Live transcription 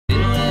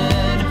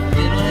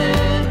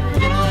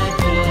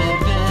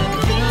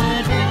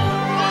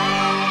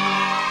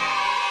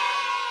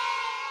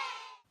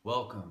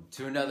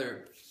to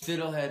another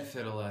Fiddlehead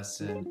fiddle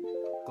lesson.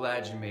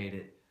 Glad you made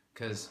it,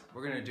 because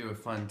we're going to do a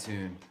fun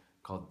tune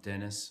called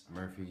Dennis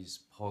Murphy's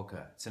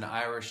Polka. It's an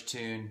Irish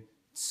tune,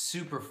 it's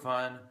super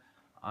fun.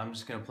 I'm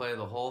just going to play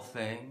the whole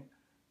thing,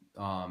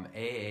 A,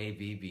 A,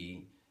 B,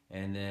 B,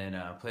 and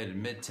then play it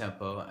in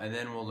mid-tempo, and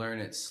then we'll learn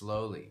it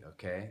slowly,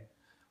 okay?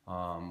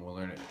 We'll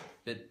learn it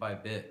bit by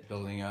bit,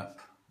 building up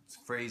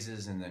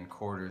phrases and then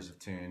quarters of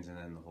tunes and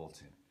then the whole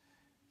tune.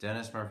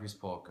 Dennis Murphy's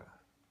Polka.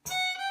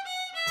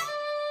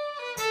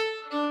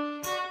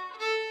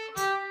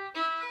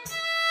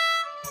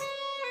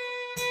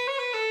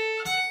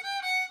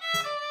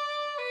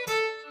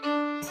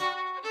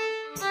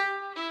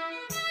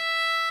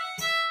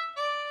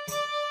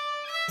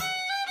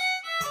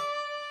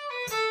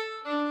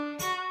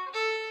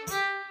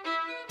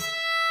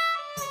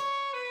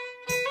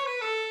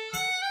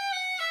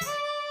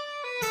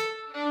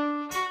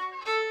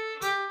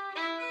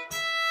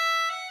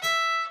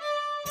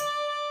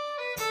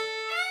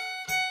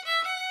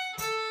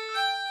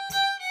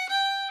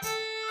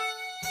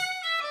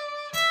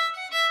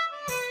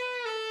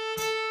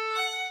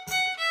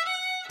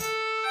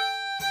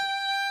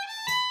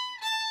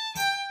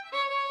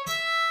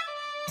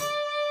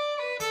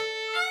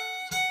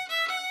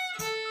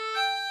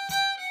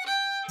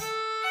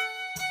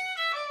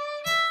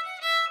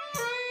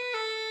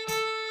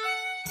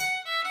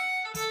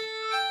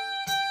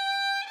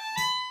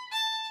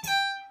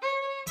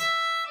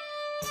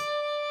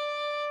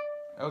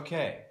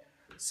 Okay,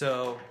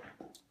 so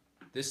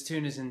this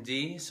tune is in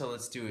D, so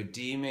let's do a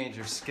D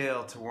major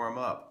scale to warm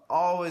up.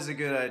 Always a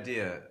good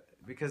idea,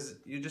 because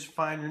you just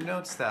find your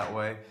notes that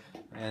way,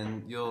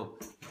 and you'll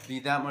be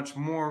that much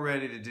more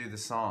ready to do the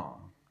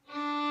song.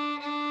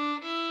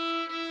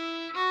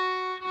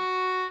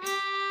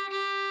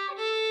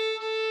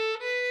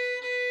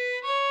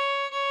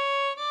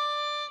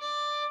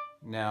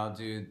 Now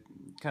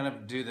kind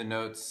of do the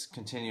notes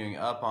continuing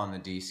up on the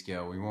D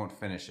scale. We won't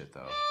finish it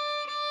though.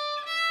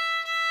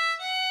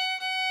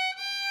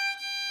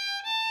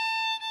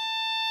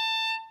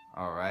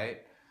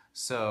 Alright,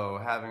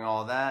 so having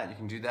all that, you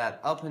can do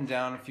that up and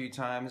down a few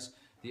times.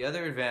 The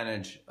other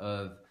advantage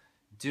of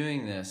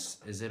doing this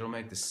is it'll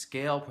make the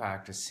scale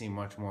practice seem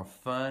much more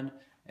fun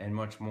and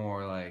much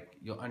more like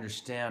you'll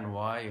understand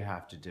why you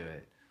have to do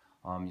it.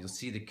 You'll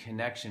see the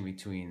connection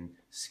between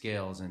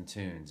scales and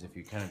tunes. If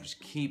you kind of just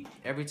keep,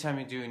 every time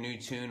you do a new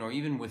tune or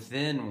even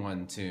within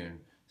one tune,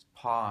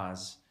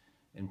 pause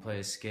and play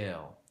a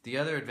scale. The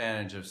other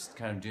advantage of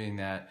kind of doing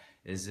that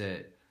is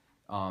that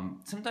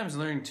sometimes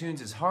learning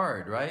tunes is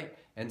hard, right?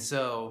 And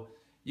so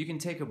you can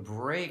take a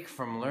break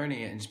from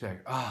learning it and just be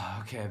like, oh,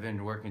 okay, I've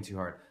been working too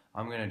hard.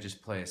 I'm going to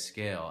just play a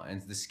scale.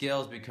 And the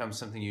scales become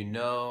something you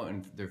know,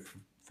 and they're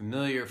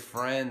familiar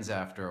friends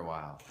after a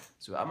while.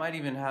 So I might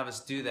even have us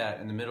do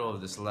that in the middle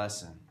of this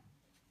lesson.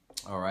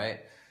 All right?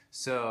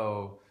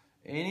 So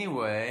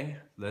anyway,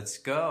 let's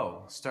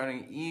go.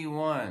 Starting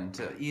E1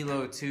 to E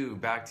low 2,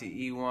 back to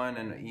E1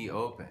 and E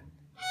open.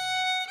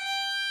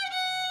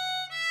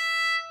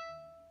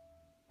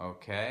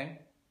 Okay,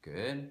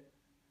 good.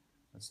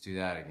 Let's do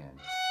that again.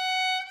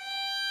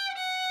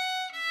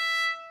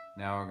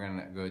 Now we're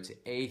going to go to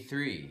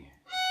A3.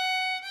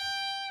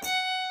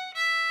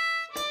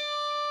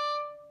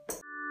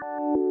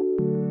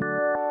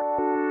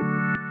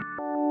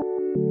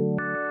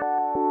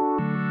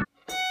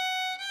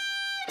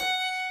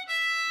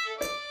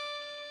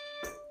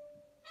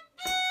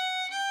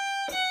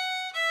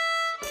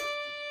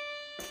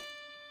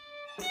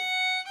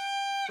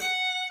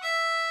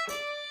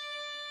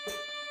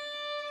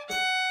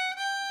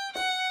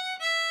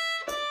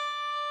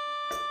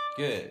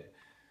 Good.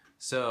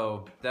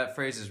 So that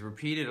phrase is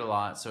repeated a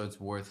lot, so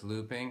it's worth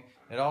looping.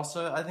 It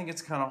also, I think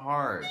it's kind of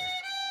hard.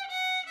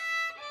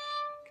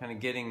 Kind of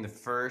getting the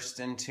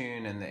first in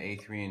tune and the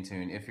A3 in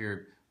tune if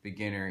you're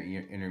beginner,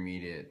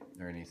 intermediate,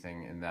 or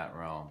anything in that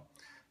realm.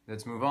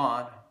 Let's move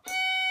on.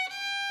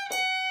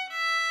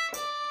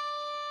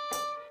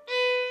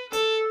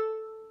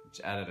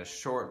 Just added a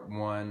short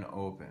one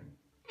open.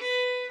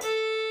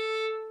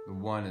 The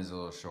one is a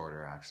little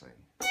shorter actually.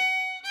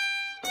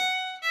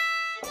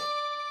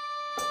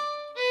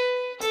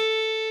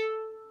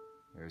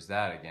 There's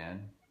that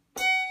again.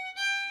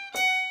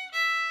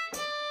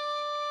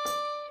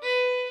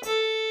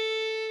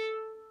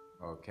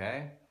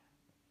 Okay.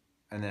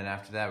 And then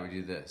after that we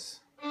do this.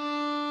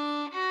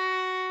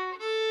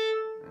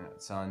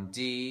 It's on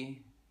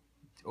D,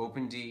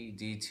 open D,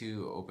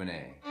 D2, open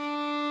A.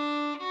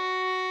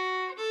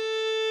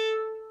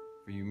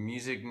 For you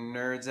music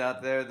nerds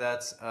out there,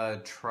 that's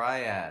a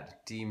triad,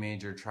 D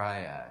major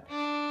triad.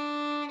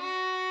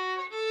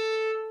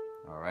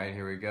 All right,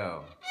 here we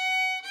go.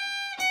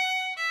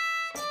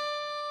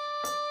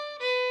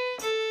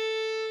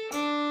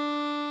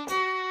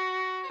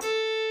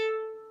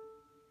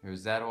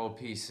 Here's that whole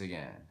piece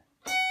again.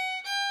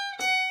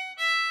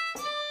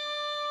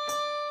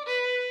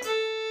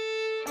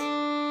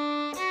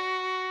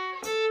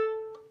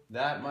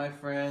 That, my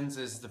friends,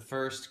 is the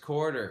first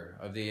quarter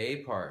of the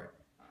A part.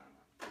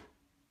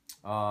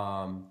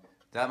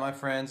 That, my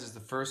friends, is the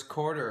first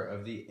quarter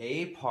of the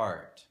A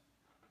part.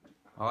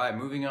 All right,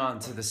 moving on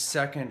to the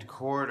second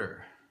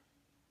quarter.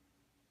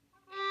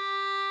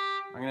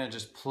 I'm gonna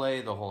just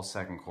play the whole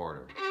second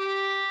quarter.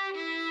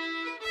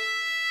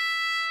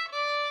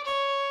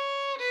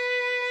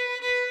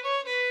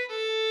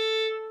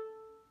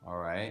 All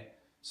right,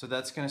 so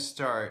that's gonna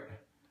start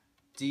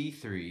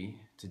D3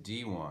 to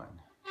D1.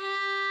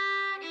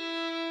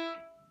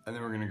 And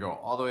then we're gonna go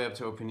all the way up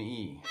to open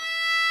E.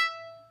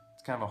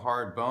 It's kind of a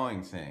hard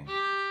bowing thing.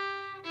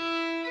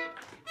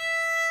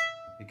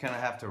 You kind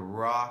of have to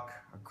rock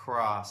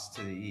across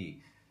to the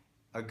E.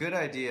 A good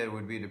idea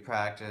would be to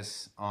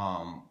practice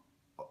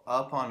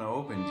up on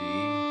open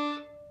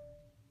D,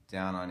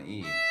 down on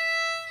E.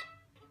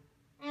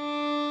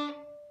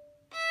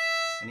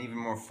 An even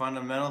more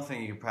fundamental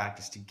thing you could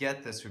practice to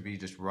get this would be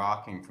just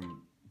rocking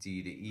from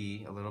D to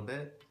E a little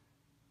bit.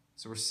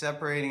 So we're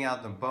separating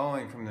out the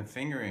bowing from the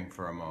fingering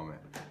for a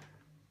moment.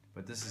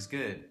 But this is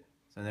good.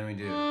 So then we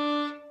do.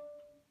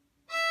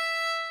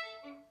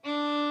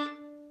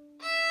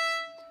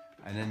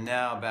 And then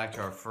now back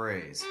to our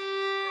phrase.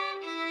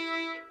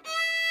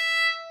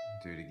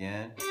 Do it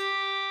again.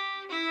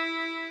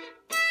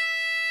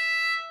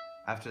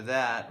 After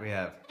that, we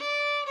have.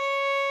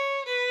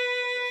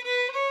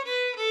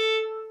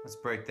 Let's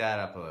break that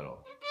up a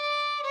little.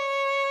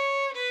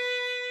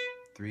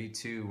 3,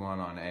 2, 1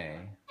 on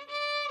A.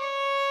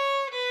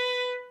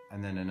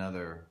 And then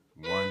another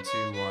 1,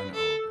 2, 1 open.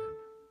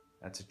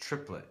 That's a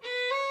triplet.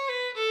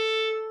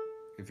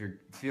 If you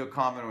feel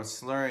confident with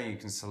slurring, you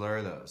can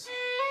slur those.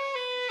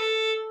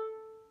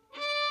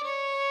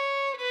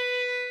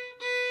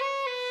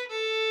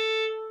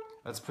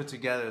 Let's put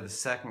together the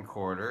second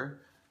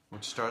quarter,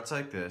 which starts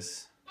like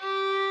this.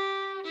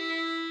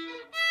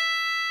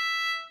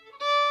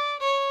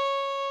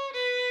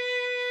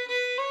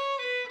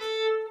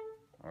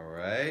 All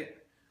right,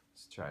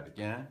 let's try it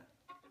again.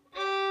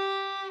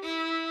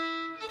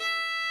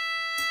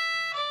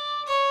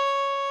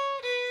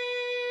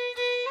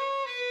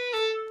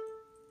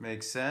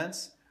 Makes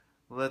sense?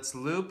 Let's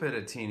loop it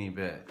a teeny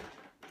bit.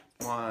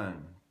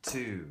 1,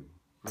 2,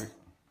 3.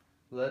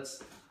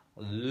 Let's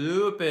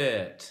loop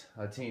it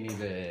a teeny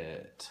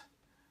bit.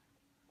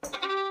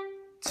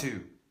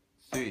 2,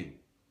 3,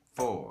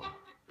 4.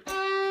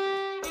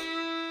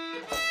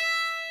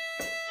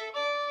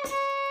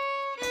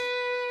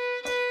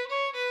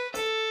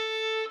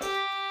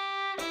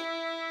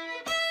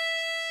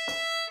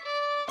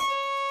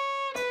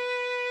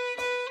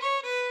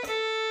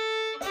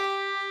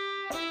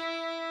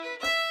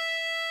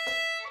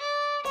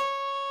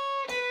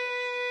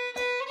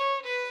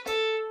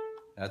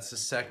 That's the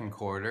second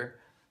quarter.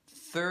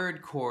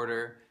 Third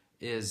quarter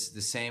is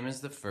the same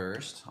as the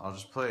first. I'll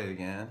just play it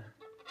again.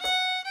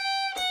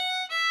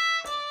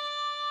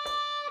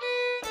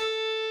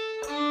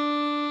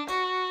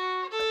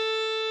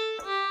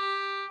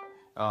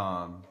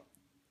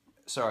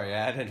 Sorry, I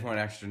added one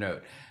extra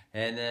note.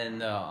 And then,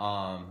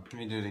 let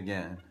me do it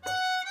again.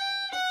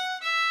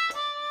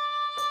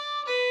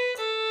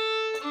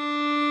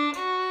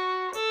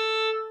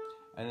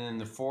 And then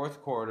the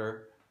fourth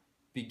quarter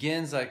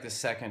begins like the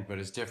second, but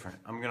is different.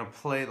 I'm gonna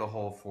play the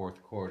whole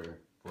fourth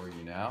quarter for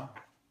you now.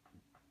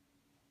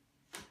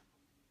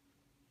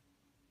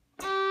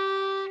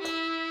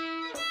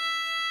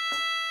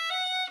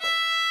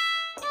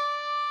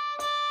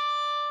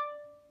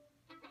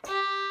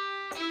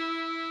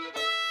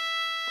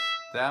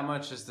 That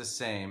much is the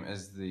same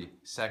as the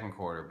second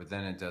quarter, but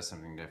then it does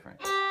something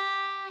different.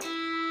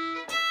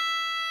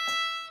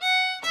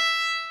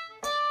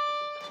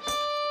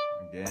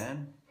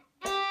 Again.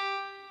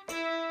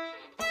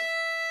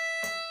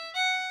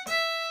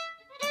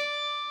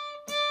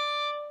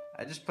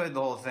 I just played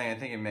the whole thing. I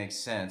think it makes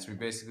sense. We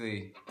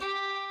basically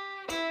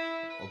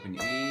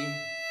open E,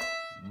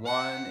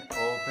 1,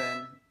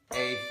 open,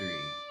 A3.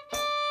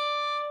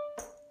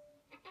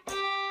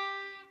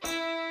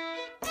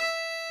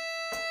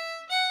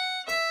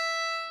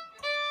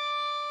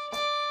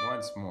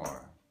 Once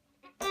more.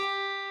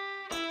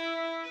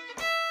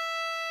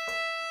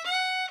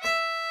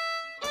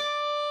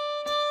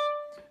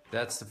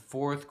 That's the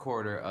fourth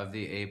quarter of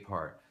the A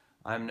part.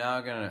 I'm now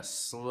going to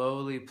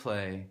slowly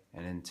play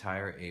an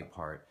entire A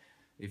part.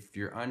 If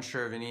you're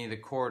unsure of any of the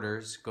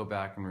quarters, go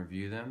back and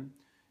review them.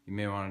 You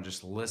may want to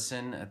just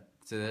listen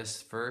to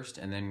this first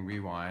and then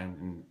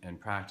rewind and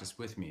practice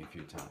with me a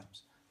few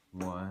times.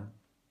 1,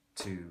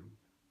 2,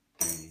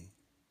 3,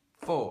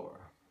 4.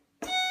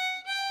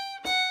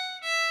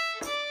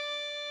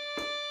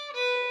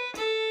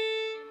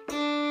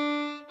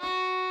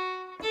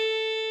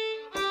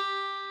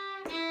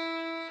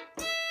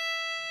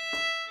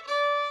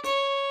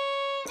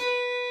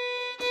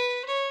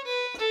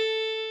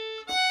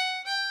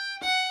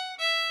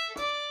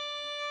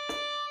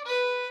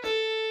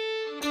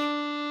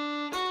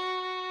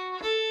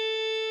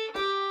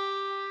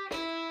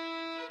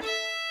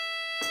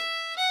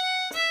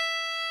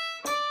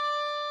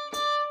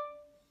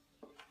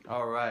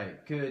 All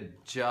right,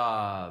 good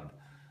job.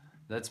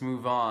 Let's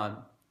move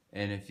on.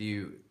 And if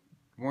you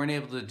weren't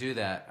able to do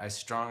that, I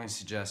strongly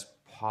suggest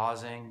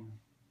pausing,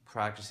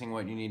 practicing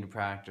what you need to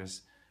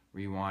practice,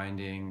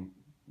 rewinding,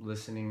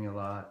 listening a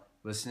lot.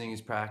 Listening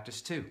is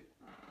practice too.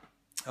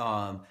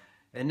 And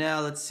now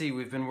let's see,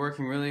 we've been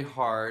working really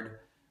hard.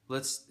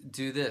 Let's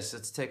do this.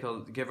 Let's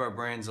give our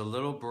brains a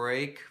little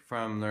break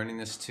from learning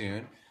this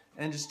tune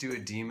and just do a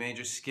D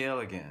major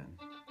scale again.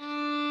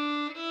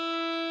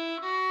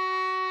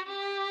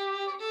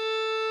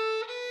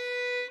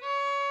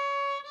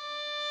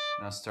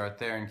 Now start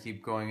there and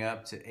keep going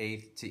up to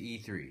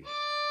E3.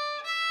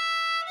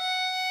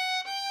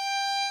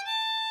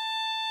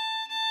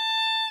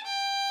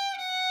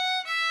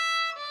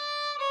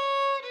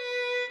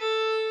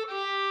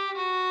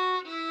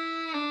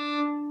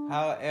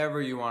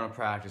 However you want to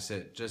practice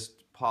it,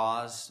 just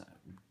pause,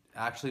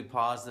 actually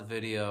pause the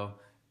video,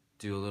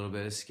 do a little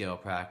bit of scale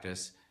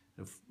practice,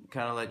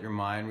 kind of let your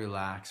mind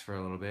relax for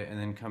a little bit, and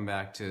then come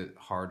back to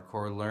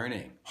hardcore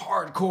learning.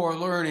 Hardcore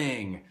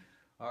learning!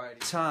 Alright,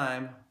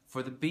 time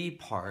for the B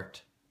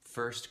part,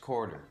 first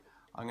quarter.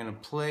 I'm going to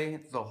play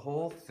the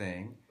whole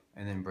thing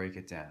and then break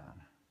it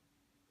down.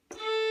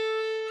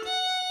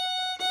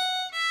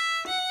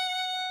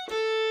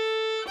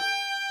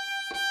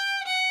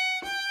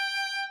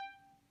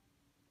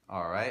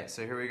 Alright,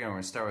 so here we go. We're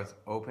going to start with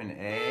open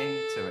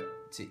A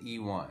to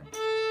E1.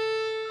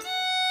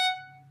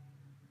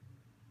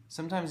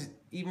 Sometimes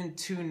even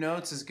 2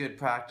 notes is good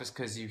practice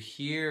because you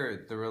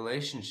hear the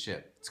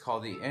relationship. It's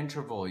called the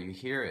interval. You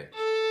hear it.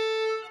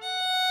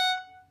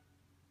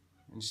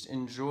 And just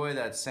enjoy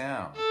that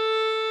sound.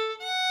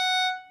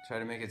 Try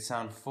to make it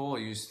sound full.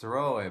 Use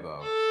throwaway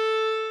bow.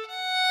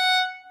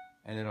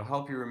 And it'll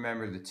help you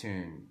remember the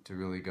tune to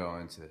really go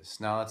into this.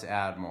 Now let's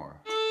add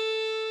more.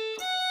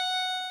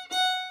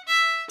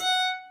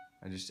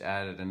 I just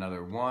added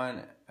another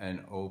 1,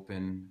 an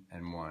open,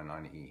 and 1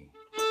 on E.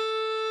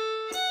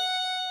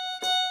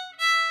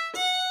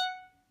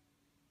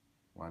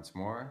 Once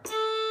more.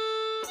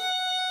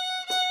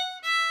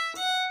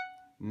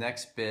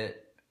 Next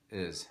bit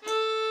is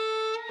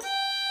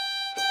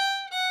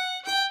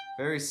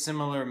very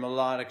similar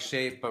melodic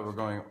shape, but we're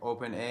going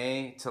open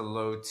A to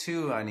low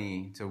 2 on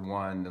E to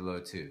 1 to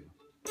low 2.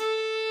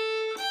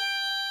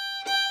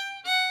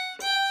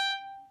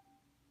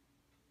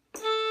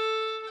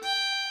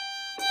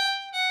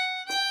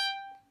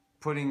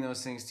 Putting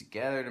those things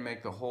together to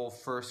make the whole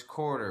first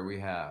quarter we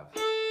have.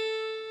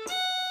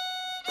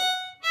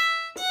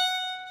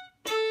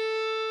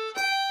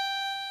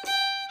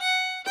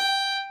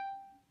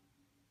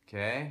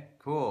 Okay,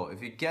 cool.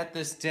 If you get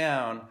this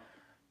down,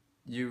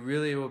 you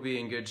really will be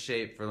in good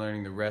shape for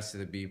learning the rest of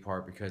the B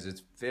part because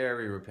it's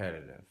very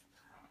repetitive.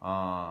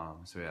 So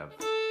we have.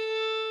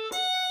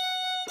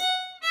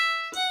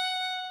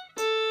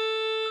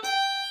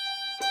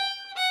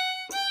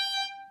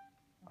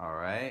 All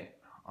right.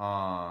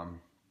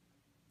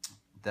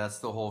 That's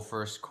the whole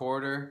first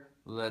quarter.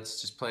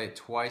 Let's just play it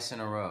twice in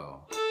a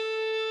row.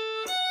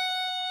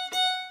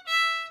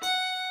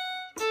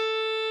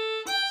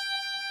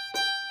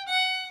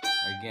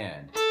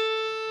 Again.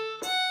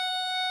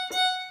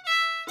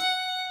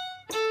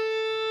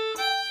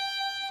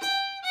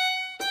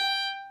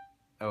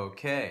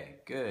 Okay,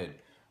 good.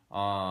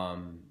 Na,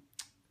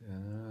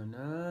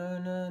 na,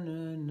 na,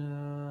 na.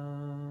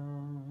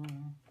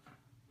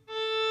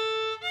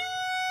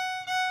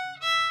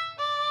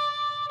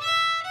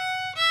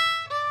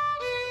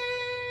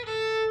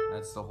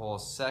 That's the whole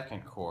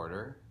second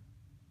quarter.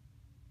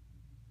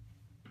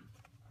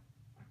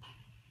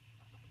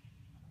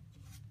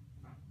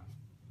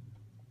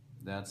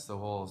 That's the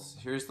whole,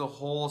 here's the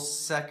whole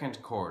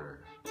second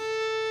quarter.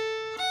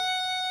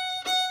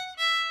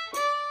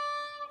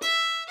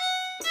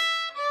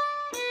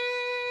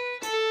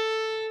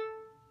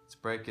 Let's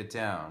break it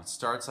down. It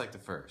starts like the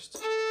first,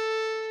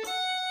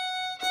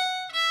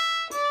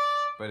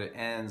 but it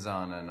ends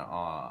on an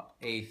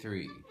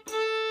A3.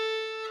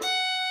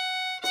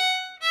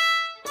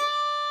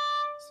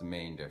 It's the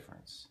main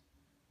difference.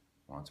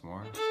 Once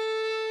more.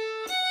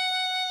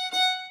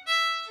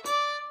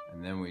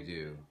 And then we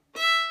do.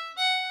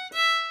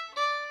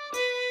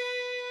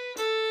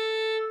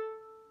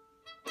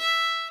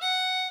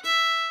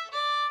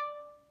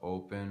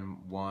 Open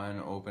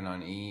 1, open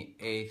on E,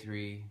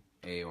 A3,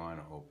 A1,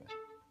 open.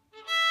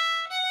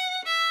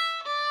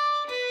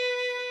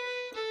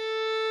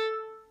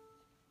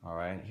 All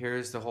right,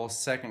 here's the whole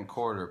second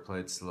quarter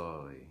played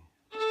slowly.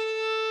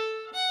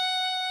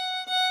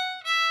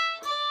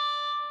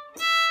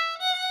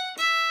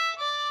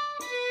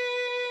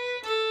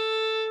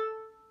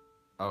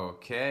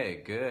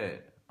 Okay,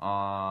 good.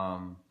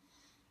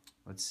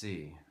 Let's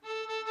see.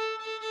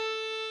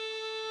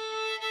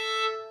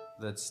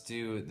 Let's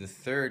do the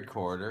third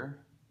quarter.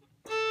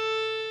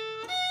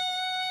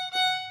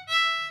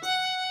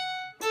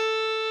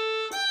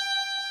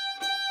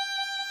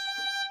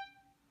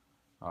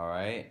 All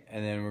right,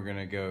 and then we're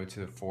gonna go to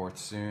the fourth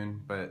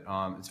soon, but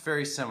it's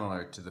very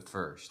similar to the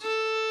first.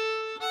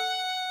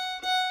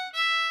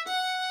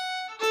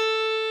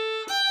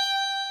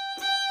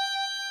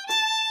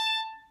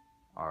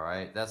 All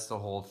right, that's the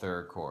whole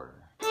third quarter.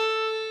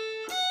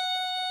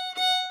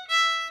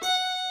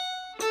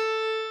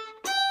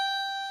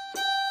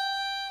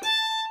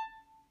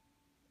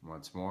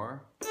 Once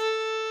more.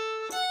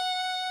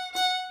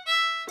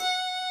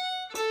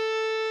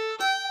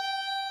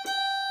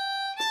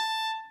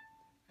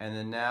 And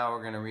then now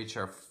we're going to reach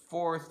our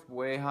fourth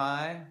way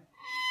high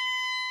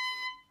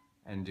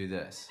and do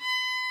this.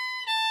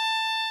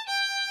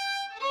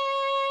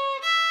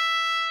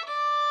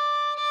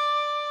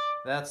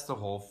 That's the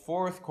whole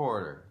fourth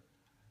quarter.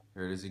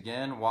 Here it is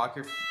again. Walk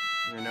your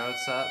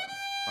notes up,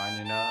 find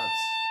your notes,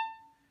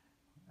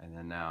 and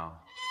then now.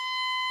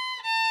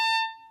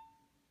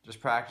 Just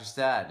practice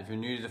that. If you're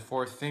new to the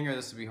fourth finger,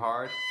 this will be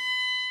hard.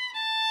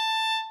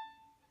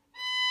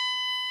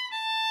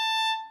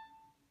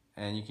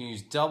 And you can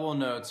use double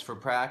notes for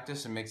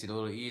practice. It makes it a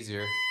little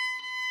easier.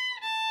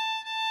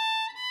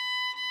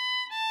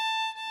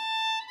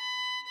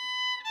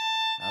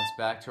 Now it's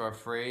back to our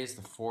phrase,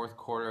 the fourth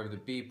quarter of the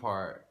B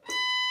part.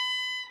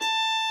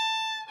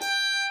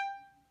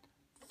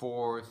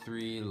 4,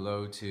 3,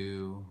 low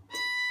 2.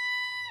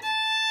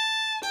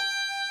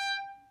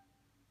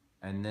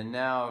 And then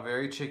now a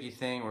very tricky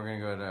thing, we're going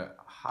to go to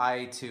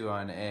high 2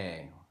 on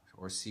A,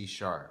 or C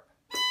sharp.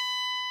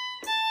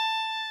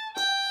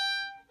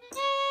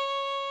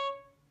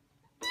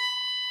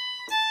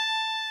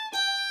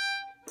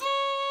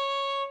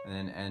 And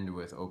then end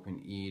with open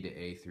E to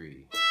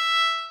A3.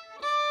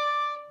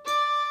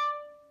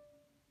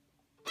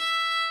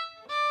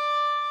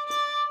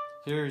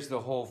 Here's the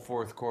whole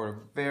fourth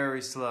quarter,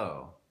 very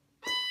slow.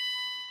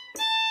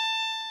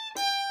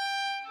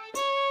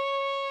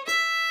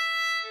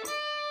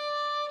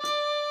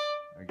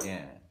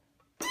 Again.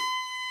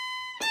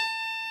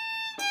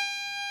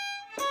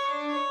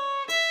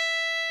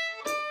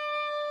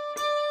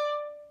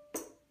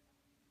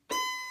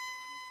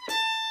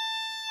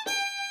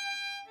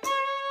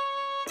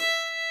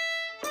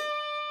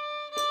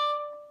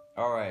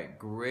 All right,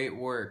 great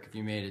work if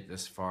you made it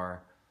this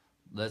far.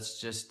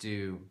 Let's just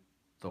do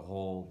the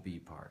whole B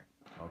part,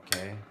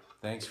 okay?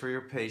 Thanks for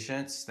your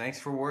patience. Thanks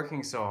for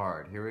working so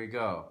hard. Here we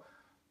go.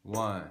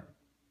 1,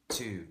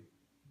 2,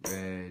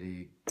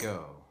 ready,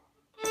 go.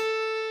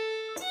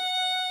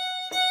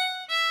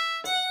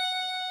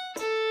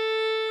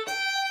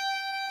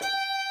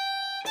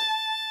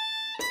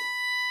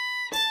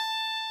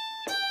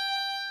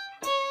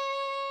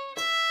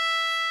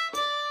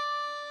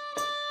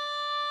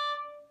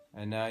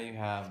 And now you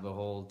have the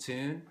whole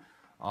tune.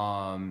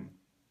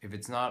 If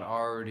it's not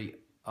already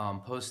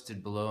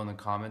posted below in the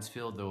comments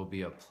field, there will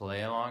be a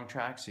play along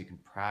track so you can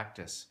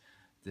practice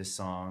this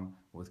song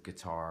with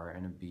guitar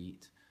and a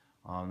beat.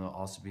 There'll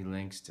also be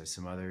links to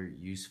some other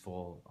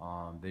useful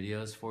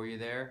videos for you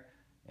there,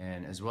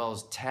 and as well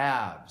as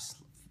tabs.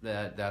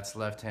 That's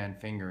left-hand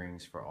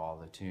fingerings for all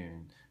the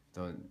tune,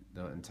 the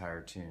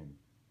entire tune.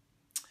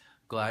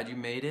 Glad you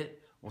made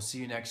it. We'll see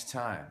you next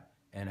time,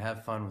 and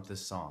have fun with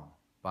this song.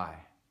 Bye.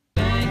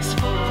 Thanks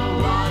for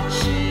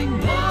watching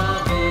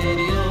the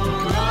video.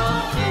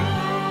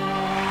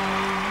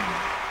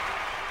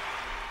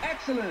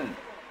 Excellent!